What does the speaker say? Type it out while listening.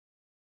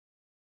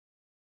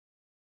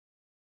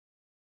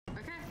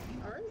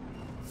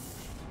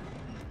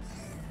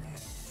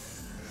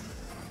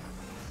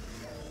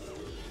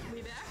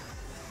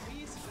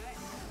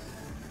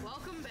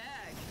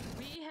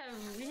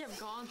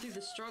through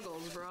the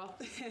struggles, bro.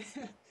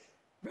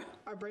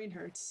 Our brain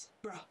hurts,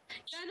 bro.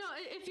 Yeah, no,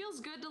 it feels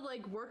good to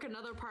like work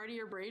another part of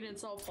your brain and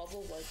solve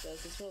puzzles like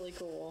this. It's really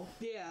cool.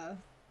 Yeah.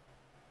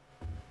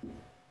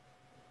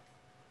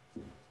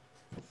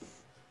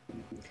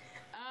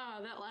 Ah,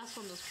 that last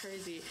one was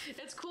crazy.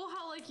 It's cool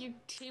how like you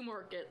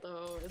teamwork it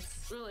though.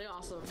 It's really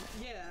awesome.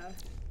 Yeah.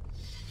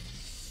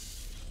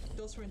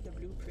 Those weren't the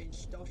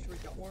blueprints. Those were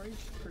the orange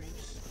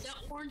prints. The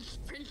orange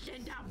print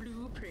and the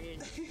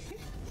blueprint.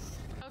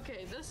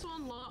 Okay, this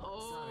one.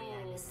 Sorry,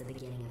 I missed the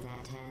beginning of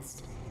that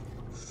test.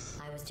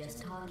 I was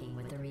just talking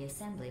with the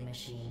reassembly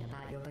machine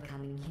about your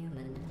becoming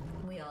human.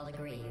 We all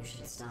agree you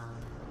should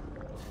stop.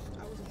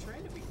 I wasn't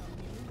trying to become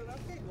human, but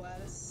okay,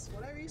 Gladys.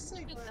 Whatever you say,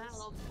 Look at that Gladys.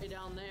 all the way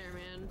down there,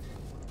 man.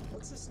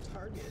 What's this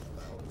target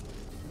about?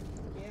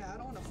 Yeah, I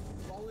don't want to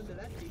fall into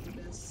that deep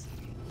abyss.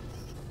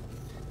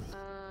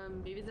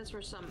 Maybe that's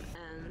where some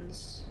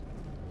ends.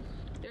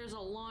 There's a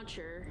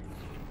launcher.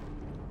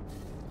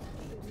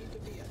 There need to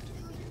be a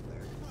target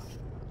there. Huh.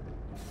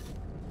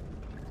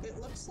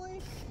 It looks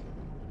like...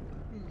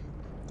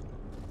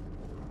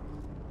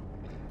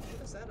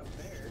 What is that up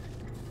there?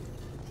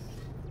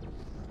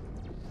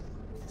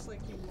 Looks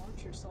like you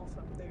launch yourself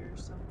up there or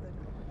something.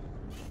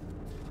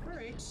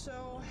 Alright,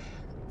 so...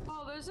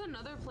 Oh, there's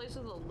another place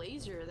with a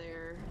laser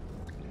there.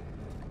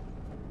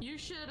 You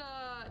should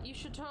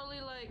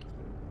totally, like,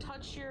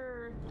 touch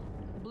your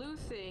blue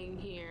thing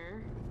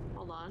here.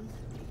 Hold on.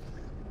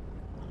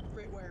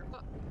 Right where?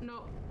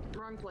 No,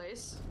 wrong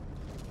place.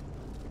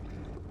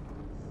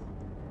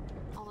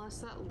 Unless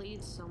that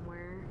leads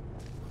somewhere.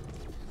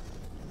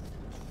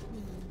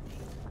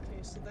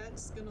 Okay, so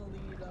that's gonna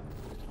lead up.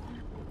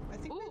 I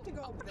think we have to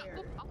go up there.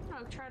 I'm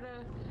gonna try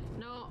to...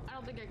 No, I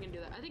don't think I can do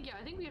that. I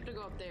think we have to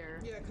go up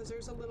there. Yeah, because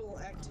there's a little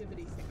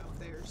activity thing up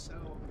there,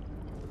 so...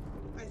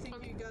 I think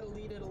you gotta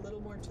lead it a little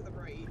more to the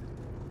right.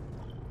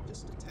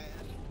 Just a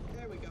tad.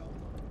 There we go.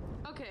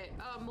 Okay,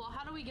 well,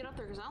 how do we get up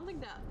there? Because I don't think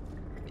that...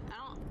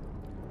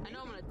 I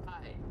know I'm gonna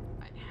die.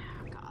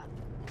 God.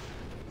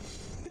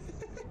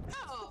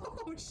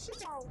 Oh,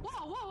 shit! Oh,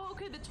 whoa,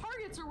 okay, the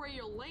targets are where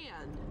you'll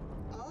land.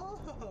 Oh!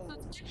 So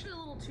it's actually a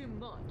little too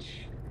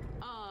much.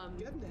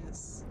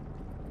 Goodness.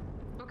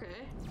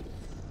 Okay.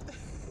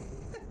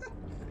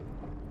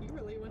 You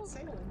really went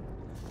sailing.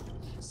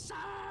 Sail!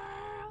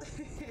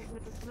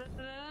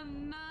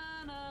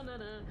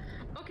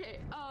 Okay,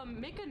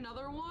 make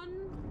another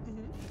one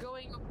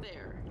going up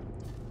there.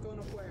 Going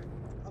up where?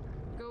 Up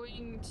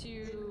Going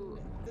to...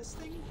 this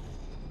thing?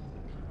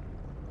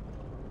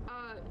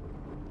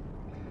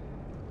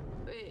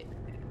 Wait,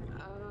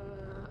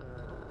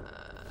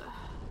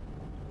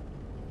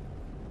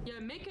 yeah,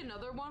 make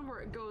another one where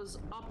it goes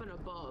up and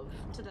above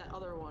to that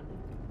other one.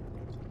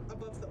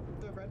 Above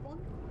the red one?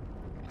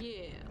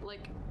 Yeah,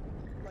 like...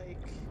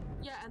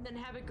 Yeah, and then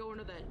have it go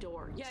into that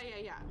door. Yeah.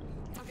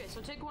 Okay,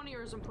 so take one of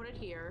yours and put it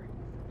here.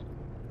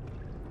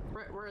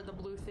 Right where the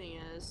blue thing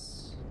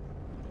is.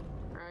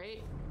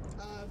 Right?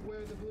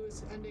 Where the blue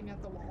is ending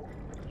at the wall.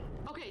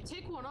 Okay,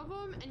 take one of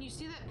them, and you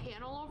see that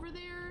panel over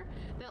there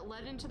that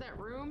led into that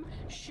room?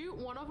 Shoot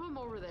one of them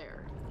over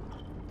there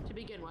to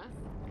begin with.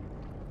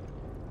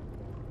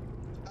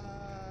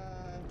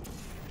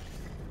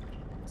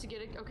 To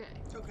get it, okay.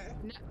 Okay.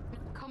 Now,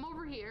 come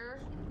over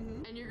here,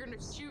 and you're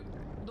gonna shoot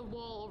the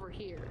wall over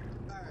here.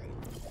 Alright.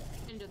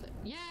 Into the,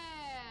 yeah,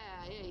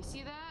 you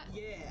see that?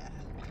 Yeah.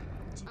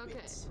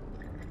 Okay.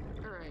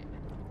 Alright.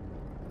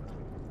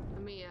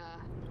 Let me,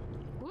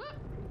 whoop!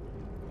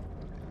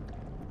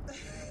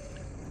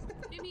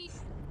 Maybe,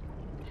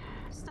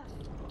 stuff,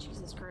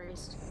 Jesus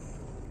Christ.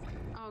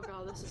 Oh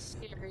god, this is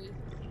scary.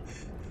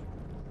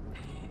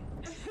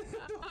 You're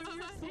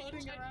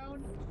floating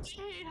around. I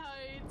hate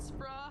heights,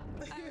 bruh.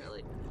 I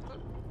really...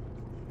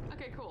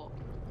 Okay, cool.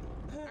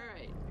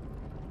 Alright.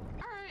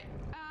 Alright,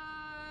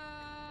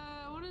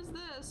 what is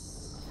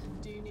this?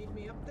 Do you need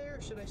me up there,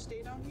 or should I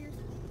stay down here?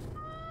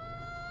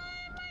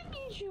 I might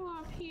need you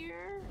up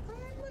here.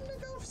 I'm gonna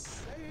go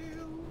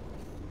sail.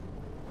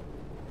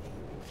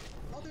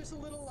 Oh, there's a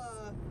little,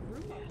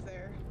 room up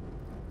there.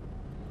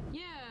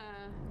 Yeah,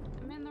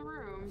 I'm in the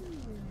room.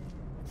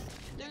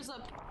 There's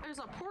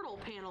a portal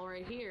panel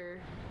right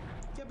here.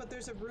 Yeah, but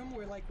there's a room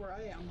where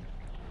I am.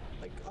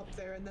 Like, up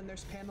there, and then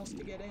there's panels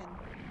to get in.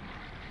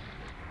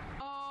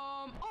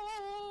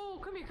 Oh,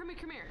 come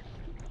here.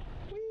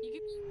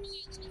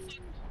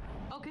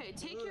 Okay,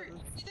 take your,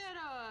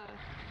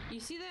 you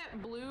see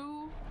that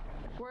blue,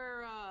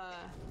 where,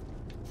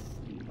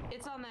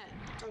 it's on that.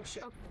 Oh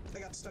shit, I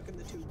got stuck in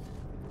the tube.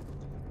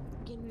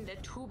 Getting the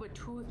tube of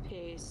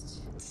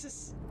toothpaste.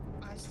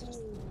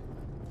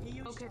 He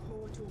used the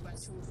whole tube of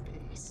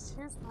toothpaste.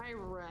 Here's my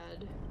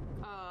red.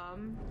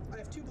 I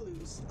have two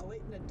blues, a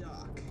light and a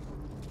dark.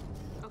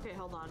 Okay,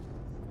 hold on.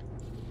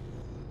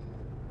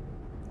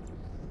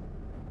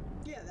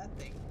 Yeah, that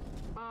thing.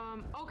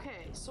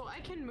 Okay, so I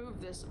can move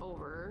this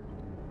over.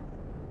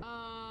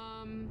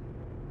 Oh,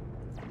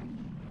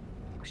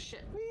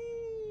 shit.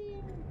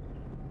 Whee!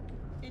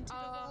 Into the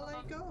wall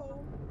I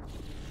go.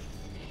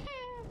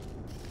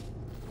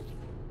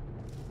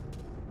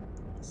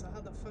 So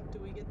how the fuck do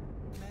we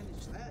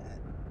manage that?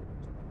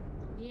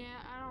 Yeah,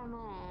 I don't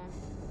know.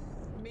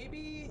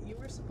 Maybe you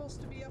were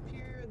supposed to be up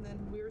here, and then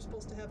we were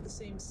supposed to have the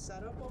same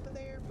setup over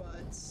there,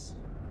 but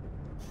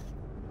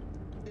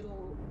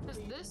it'll.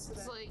 Because this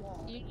is like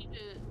wall. You need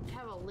to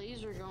have a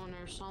laser going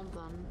or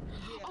something.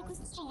 Yeah. Oh, because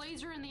there's a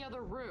laser in the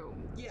other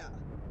room. Yeah.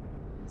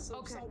 So,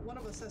 okay. So one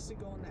of us has to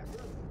go in that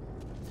room.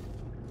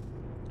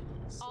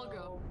 So, I'll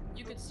go.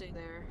 You could stay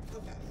there.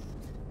 Okay.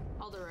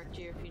 I'll direct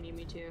you if you need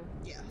me to.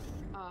 Yeah.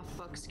 Ah,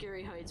 fuck.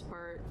 Scary Heights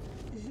part.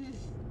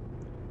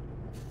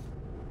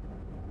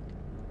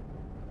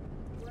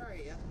 Where are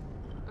you?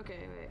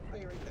 Okay, wait. Oh,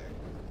 you're right there.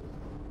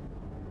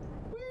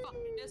 Fuck, I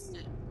missed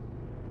it.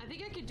 I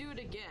think I could do it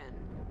again.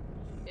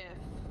 If...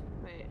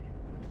 Wait.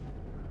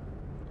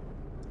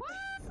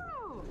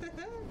 Woo!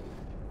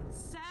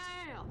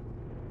 Sail!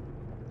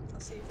 I'll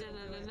see if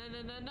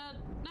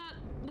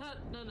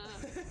No.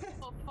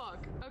 Oh,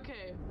 fuck.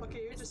 Okay.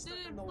 Okay, you're just stuck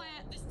on the wall.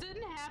 This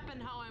didn't happen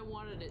how I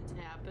wanted it to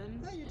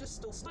happen. No, you're just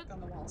still stuck on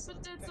the wall. So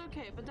but that's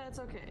okay. But that's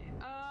okay.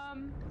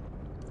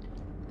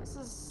 This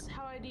is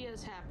how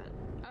ideas happen.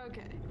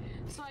 Okay.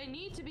 So I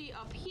need to be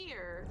up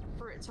here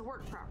for it to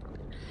work properly.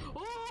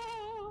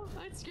 Oh!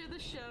 That scared the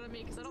shit out of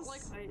me because I don't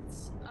like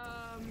heights.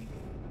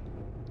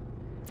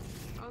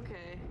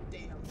 Okay.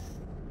 Damn.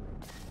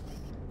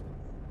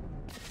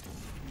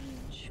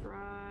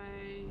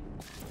 Try.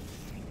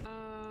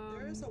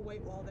 There is a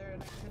white wall there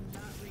and I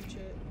cannot reach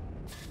it.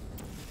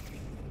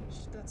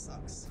 That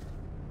sucks.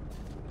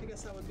 I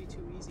guess that would be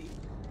too easy.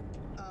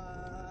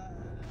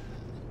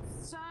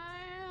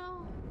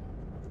 Sail.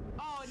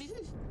 Oh, it needs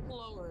to be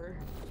lower.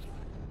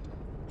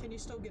 Can you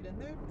still get in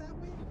there that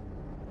way?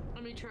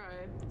 Let me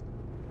try.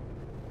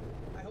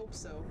 I hope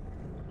so.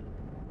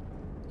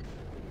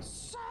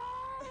 Sail.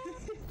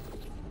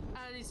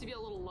 It needs to be a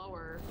little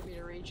lower for me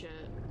to reach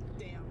it.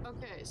 Damn.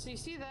 Okay, so you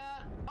see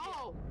that?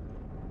 Oh!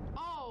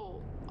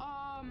 Oh!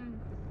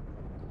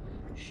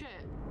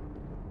 Shit.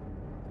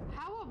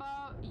 How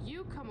about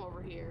you come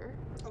over here?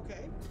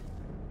 Okay.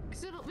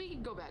 Because we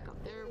can go back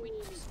up there. We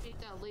can just make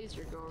that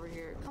laser go over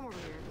here. Come over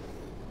here.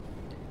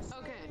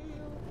 Okay.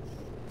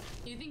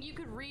 You think you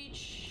could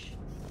reach,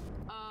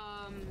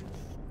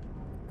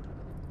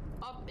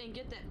 up and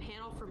get that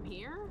panel from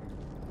here?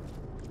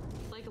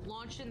 Like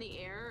launch in the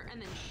air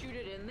and then shoot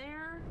it in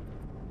there?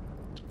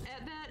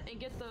 At that and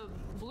get the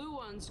blue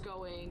ones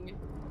going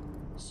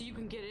so you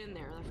can get in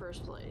there in the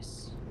first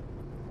place.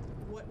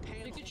 What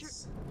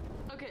panels?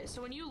 Okay,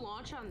 so when you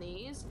launch on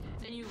these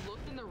and you look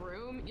in the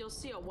room, you'll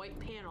see a white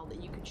panel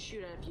that you could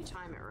shoot at if you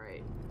time it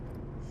right.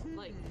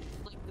 Like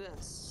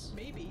this.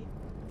 Maybe.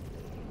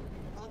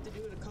 I'll have to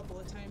do it a couple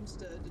of times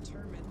to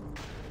determine.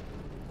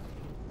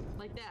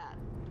 Like that.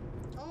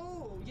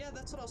 Oh, yeah,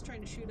 that's what I was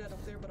trying to shoot at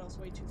up there, but I was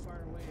way too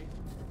far away.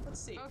 Let's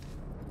see.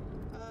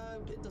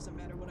 Okay. It doesn't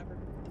matter, whatever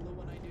blue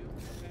one I do.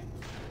 Okay.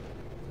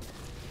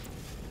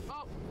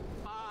 Oh,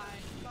 bye.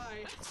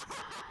 Bye.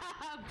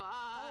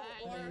 Bye.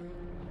 Blue,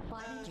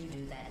 why did you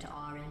do that to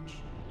Orange?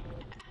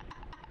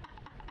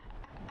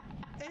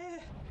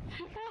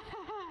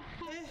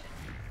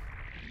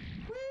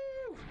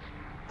 Woo!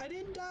 I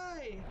didn't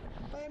die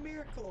by a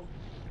miracle.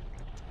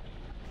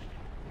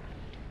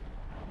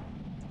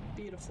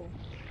 Beautiful.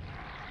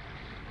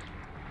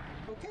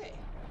 Okay.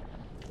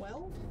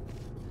 Well,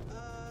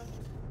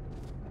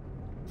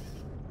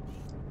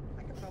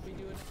 I could probably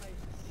do it if I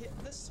hit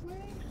this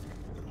way.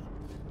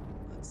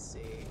 Let's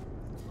see.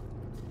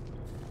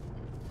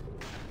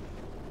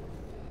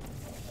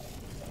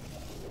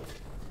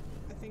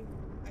 I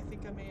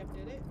think I may have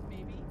did it,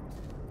 maybe.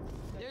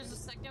 There's a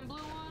second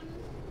blue one?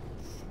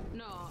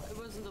 No, it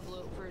wasn't the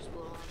first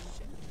blue one.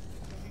 Shit.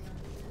 Okay, hang on.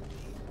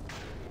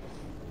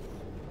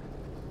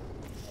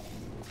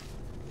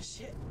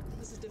 Shit,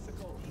 this is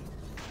difficult.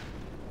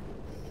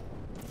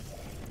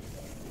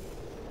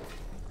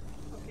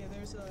 Okay,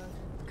 there's a...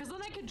 Because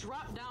then I could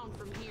drop down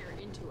from here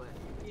into it.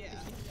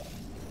 Yeah.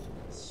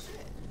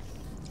 Shit.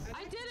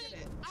 I did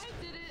it! I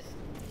did it!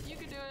 You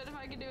can do it if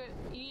I can do it.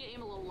 You need to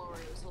aim a little lower,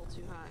 it was a little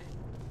too high.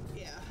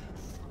 Yeah.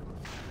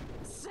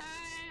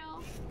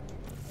 Sail!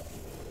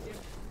 Yeah.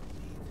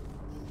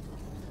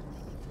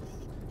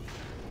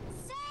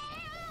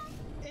 Sail!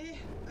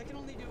 I can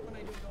only do it when I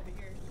do it over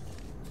here.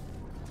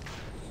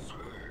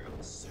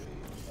 Sail.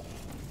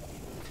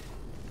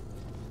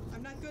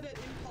 I'm not good at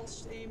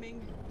impulse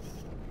aiming.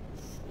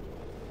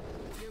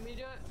 You want me to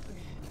do it?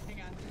 Okay,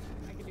 hang on.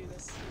 I can do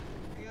this.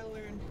 I gotta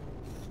learn.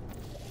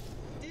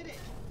 Did it!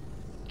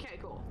 Okay,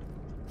 cool.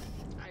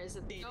 Alright, is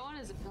it going?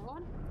 Is it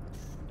going?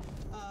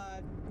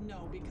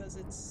 No, because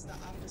it's the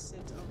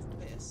opposite of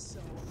this, so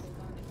hold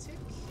on a tick.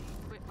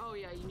 Wait, oh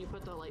yeah, you need to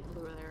put the light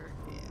blue there.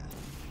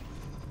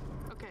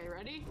 Yeah. Okay,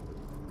 ready?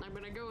 I'm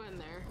gonna go in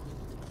there.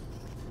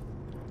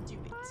 Do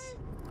it. Bye.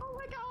 Oh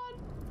my god!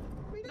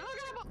 No, I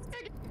gotta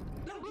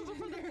no, move it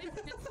from the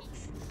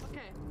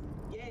Okay.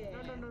 Yeah.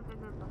 No.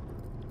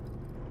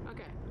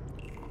 Okay.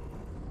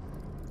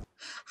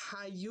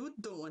 How you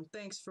doing?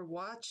 Thanks for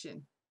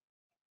watching.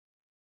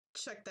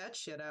 Check that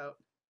shit out.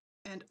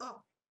 And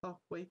oh,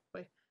 wait.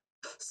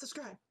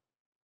 Subscribe.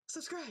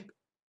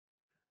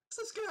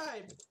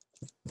 Subscribe!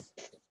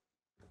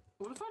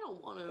 What if I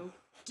don't want to?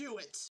 Do it!